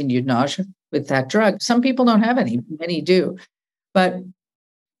and continued nausea with that drug. Some people don't have any, many do. But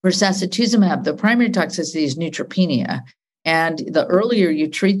for sacituzumab, the primary toxicity is neutropenia. And the earlier you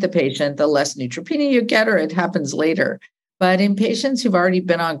treat the patient, the less neutropenia you get, or it happens later. But in patients who've already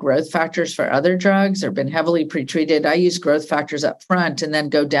been on growth factors for other drugs or been heavily pretreated, I use growth factors up front and then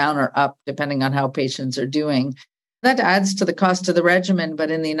go down or up depending on how patients are doing. That adds to the cost of the regimen,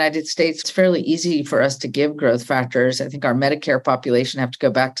 but in the United States, it's fairly easy for us to give growth factors. I think our Medicare population have to go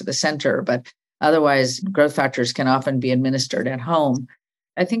back to the center, but otherwise, growth factors can often be administered at home.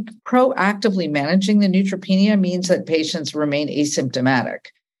 I think proactively managing the neutropenia means that patients remain asymptomatic.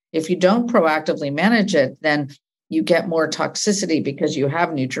 If you don't proactively manage it, then you get more toxicity because you have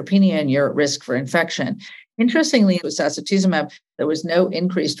neutropenia and you're at risk for infection. Interestingly, with sacituzumab, there was no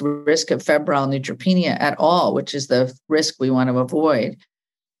increased risk of febrile neutropenia at all, which is the risk we want to avoid.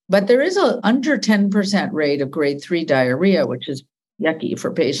 But there is an under 10% rate of grade 3 diarrhea, which is yucky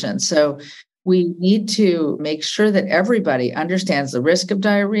for patients. So we need to make sure that everybody understands the risk of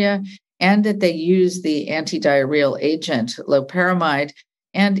diarrhea and that they use the antidiarrheal agent, loperamide.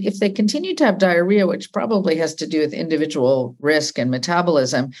 And if they continue to have diarrhea, which probably has to do with individual risk and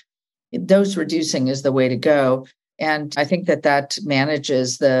metabolism, dose reducing is the way to go. And I think that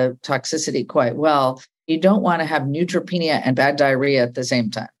manages the toxicity quite well. You don't want to have neutropenia and bad diarrhea at the same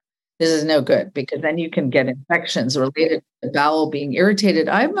time. This is no good because then you can get infections related to the bowel being irritated.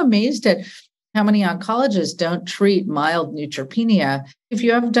 I'm amazed at how many oncologists don't treat mild neutropenia. If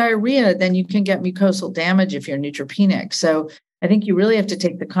you have diarrhea, then you can get mucosal damage if you're neutropenic. So I think you really have to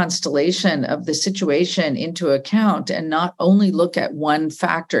take the constellation of the situation into account and not only look at one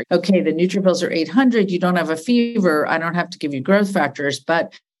factor. Okay, the neutrophils are 800, you don't have a fever, I don't have to give you growth factors,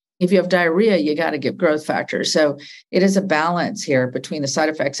 but if you have diarrhea, you got to give growth factors. So it is a balance here between the side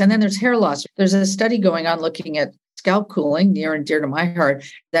effects. And then there's hair loss. There's a study going on looking at scalp cooling, near and dear to my heart,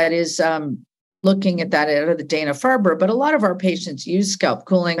 that is looking at that out of the Dana-Farber, but a lot of our patients use scalp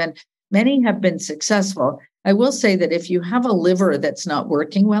cooling and many have been successful. I will say that if you have a liver that's not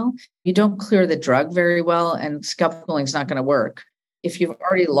working well, you don't clear the drug very well, and scalp cooling is not going to work. If you've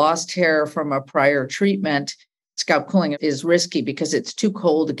already lost hair from a prior treatment, scalp cooling is risky because it's too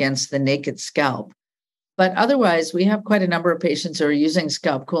cold against the naked scalp. But otherwise, we have quite a number of patients who are using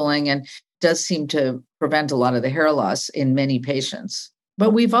scalp cooling, and it does seem to prevent a lot of the hair loss in many patients.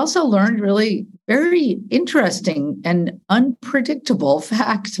 But we've also learned really very interesting and unpredictable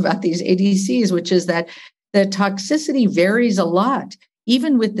facts about these ADCs, which is that the toxicity varies a lot,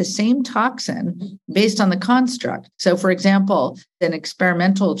 even with the same toxin based on the construct. So, for example, an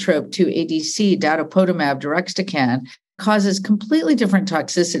experimental TROP2 ADC, datopotamab deruxtecan, causes completely different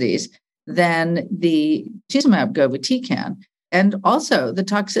toxicities than the trastuzumab govitecan. And also the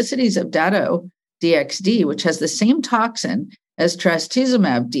toxicities of Dato-DXd, which has the same toxin as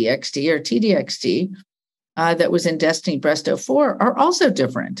trastuzumab DXd or TDXd that was in DESTINY-Breast04, are also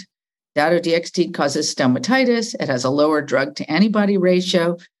different. Dato-DXd causes stomatitis. It has a lower drug to antibody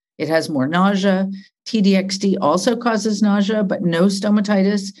ratio. It has more nausea. TDXd also causes nausea, but no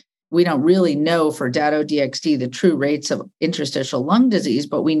stomatitis. We don't really know for Dato-DXd the true rates of interstitial lung disease,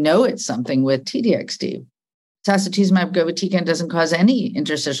 but we know it's something with TDXd. Sacituzumab govitecan doesn't cause any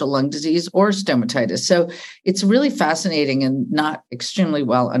interstitial lung disease or stomatitis. So it's really fascinating and not extremely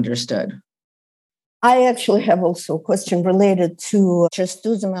well understood. I actually have also a question related to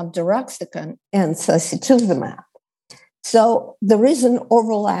trastuzumab deruxtecan and sacituzumab. So there is an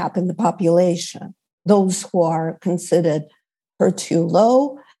overlap in the population. Those who are considered HER2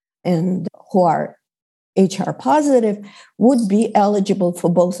 low and who are HR positive would be eligible for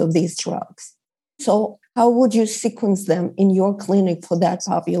both of these drugs. So how would you sequence them in your clinic for that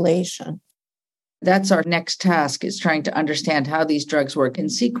population? That's our next task, is trying to understand how these drugs work in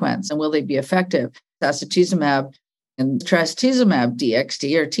sequence and will they be effective. Sacituzumab and trastuzumab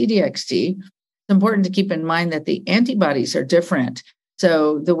DXd or TDXd. It's important to keep in mind that the antibodies are different.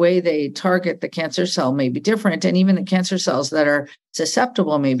 So the way they target the cancer cell may be different, and even the cancer cells that are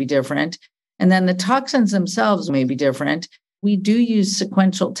susceptible may be different. And then the toxins themselves may be different. We do use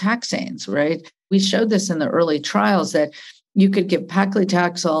sequential taxanes, right? We showed this in the early trials that you could give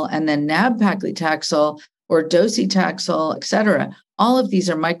paclitaxel and then nab-paclitaxel or docetaxel, et cetera. All of these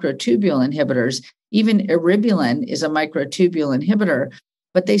are microtubule inhibitors. Even eribulin is a microtubule inhibitor,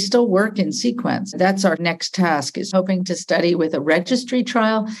 but they still work in sequence. That's our next task, is hoping to study with a registry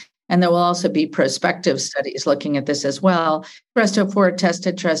trial. And there will also be prospective studies looking at this as well. BREST-04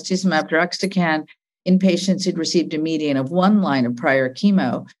 tested trastuzumab deruxtecan in patients who'd received a median of 1 line of prior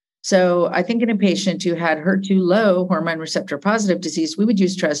chemo. So I think in a patient who had HER2 low hormone receptor positive disease, we would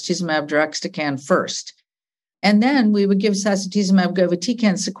use trastuzumab deruxtecan first. And then we would give sacituzumab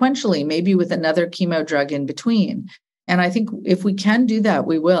govitecan sequentially, maybe with another chemo drug in between. And I think if we can do that,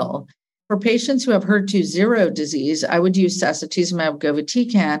 we will. For patients who have HER2 zero disease, I would use sacituzumab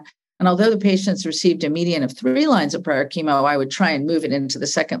govitecan. And although the patients received a median of 3 lines of prior chemo, I would try and move it into the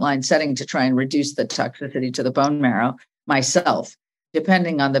second line setting to try and reduce the toxicity to the bone marrow myself,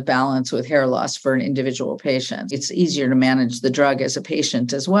 depending on the balance with hair loss for an individual patient. It's easier to manage the drug as a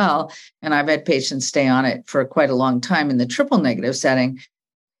patient as well. And I've had patients stay on it for quite a long time in the triple negative setting.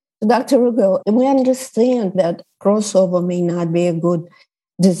 Dr. Rugo, we understand that crossover may not be a good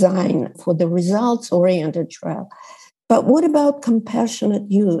design for the results-oriented trial. But what about compassionate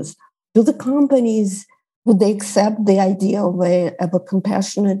use? Do the companies, would they accept the idea of a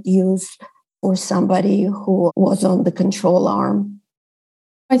compassionate use for somebody who was on the control arm?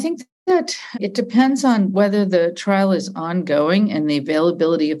 I think that it depends on whether the trial is ongoing and the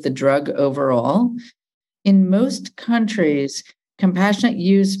availability of the drug overall. In most countries, compassionate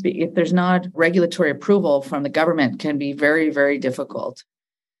use, if there's not regulatory approval from the government, can be very, very difficult.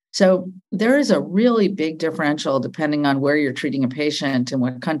 So there is a really big differential depending on where you're treating a patient and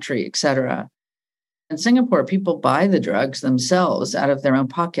what country, et cetera. In Singapore, people buy the drugs themselves out of their own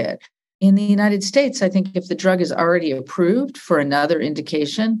pocket. In the United States, I think if the drug is already approved for another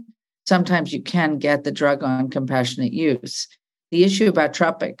indication, sometimes you can get the drug on compassionate use. The issue about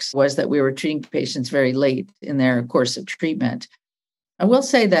Tropics was that we were treating patients very late in their course of treatment. I will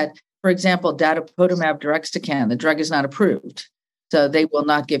say that, for example, datopotamab deruxtecan, the drug is not approved. So they will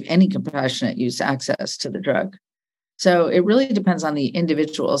not give any compassionate use access to the drug. So it really depends on the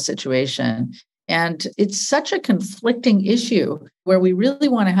individual situation. And it's such a conflicting issue where we really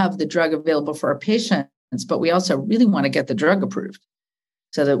want to have the drug available for our patients, but we also really want to get the drug approved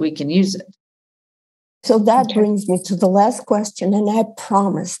so that we can use it. So that brings me to the last question, and I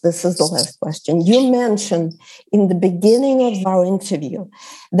promise this is the last question. You mentioned in the beginning of our interview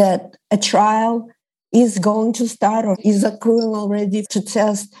that a trial is going to start or is accruing already to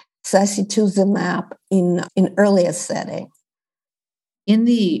test sacituzumab in earlier setting. In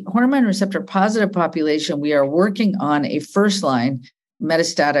the hormone receptor positive population, we are working on a first-line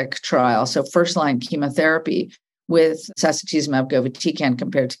metastatic trial, so first-line chemotherapy with sacituzumab govitecan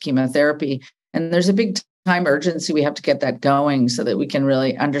compared to chemotherapy. And there's a big time urgency. We have to get that going so that we can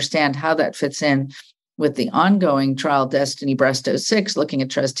really understand how that fits in with the ongoing trial Destiny Breast06, looking at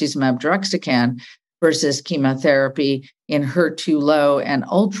trastuzumab deruxtecan versus chemotherapy in HER2 low and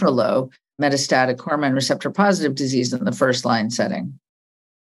ultra low metastatic hormone receptor positive disease in the first-line setting.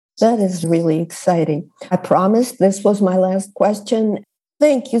 That is really exciting. I promise this was my last question.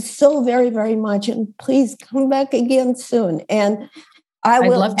 Thank you so very, very much. And please come back again soon. And I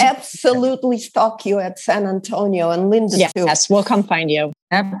will absolutely stalk you at San Antonio, and Linda too. Yes, we'll come find you.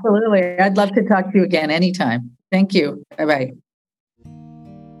 Absolutely. I'd love to talk to you again anytime. Thank you. Bye-bye.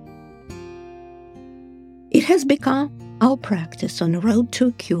 It has become our practice on the road to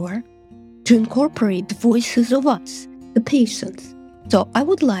a cure to incorporate the voices of us, the patients. So I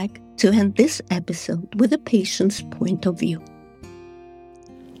would like to end this episode with a patient's point of view.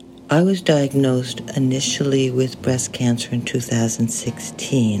 I was diagnosed initially with breast cancer in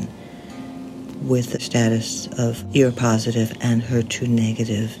 2016 with the status of ER-positive and HER2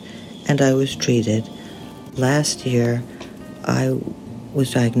 negative, and I was treated. Last year, I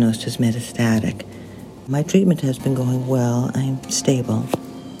was diagnosed as metastatic. My treatment has been going well. I'm stable.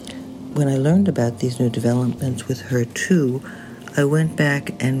 when I learned about these new developments with HER2, I went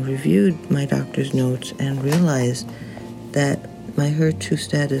back and reviewed my doctor's notes and realized that my HER2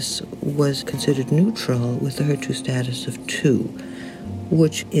 status was considered neutral with a HER2 status of 2,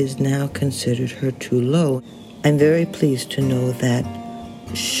 which is now considered HER2 low. I'm very pleased to know that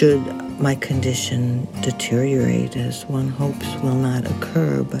should my condition deteriorate, as one hopes will not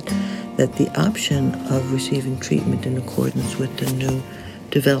occur, but that the option of receiving treatment in accordance with the new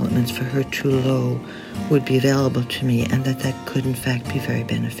developments for HER2 low would be available to me, and that could in fact be very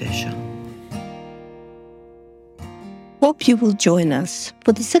beneficial. Hope you will join us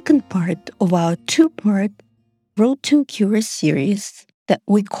for the second part of our two-part Road to a Cure series that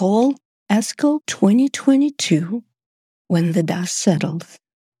we call ASCO 2022, When the Dust Settles.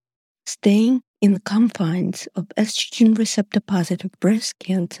 Staying in the confines of estrogen receptor-positive breast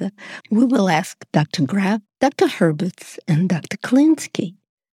cancer, we will ask Dr. Graf, Dr. Hurvitz, and Dr. Klinsky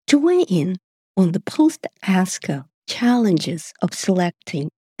to weigh in on the post-ASCO challenges of selecting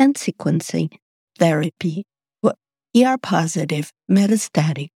and sequencing therapy for ER-positive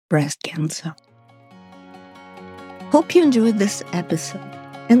metastatic breast cancer. Hope you enjoyed this episode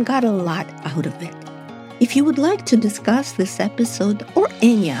and got a lot out of it. If you would like to discuss this episode or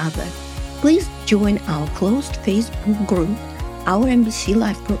any other, please join our closed Facebook group, Our NBC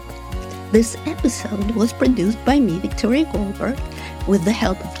Life Group. This episode was produced by me, Victoria Goldberg, with the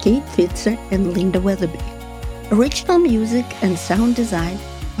help of Kate Fitzer and Linda Weatherby. Original music and sound design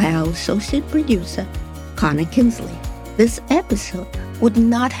by our associate producer, Connor Kinsley. This episode would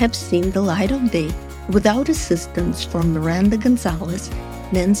not have seen the light of day without assistance from Miranda Gonzalez,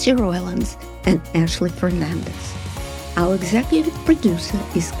 Nancy Rollins, and Ashley Fernandez. Our executive producer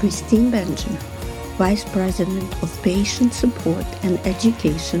is Christine Benjamin, Vice President of Patient Support and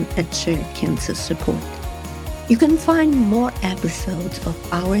Education at Shared Cancer Support. You can find more episodes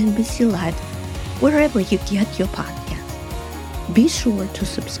of Our NBC Live wherever you get your podcast. Be sure to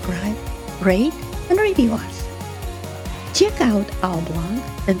subscribe, rate, and review us. Check out our blog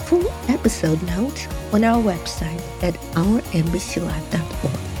and full episode notes on our website at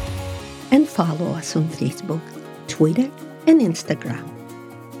ournbclive.org. And follow us on Facebook, Twitter, and Instagram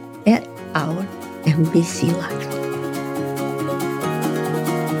at Our NBC Live.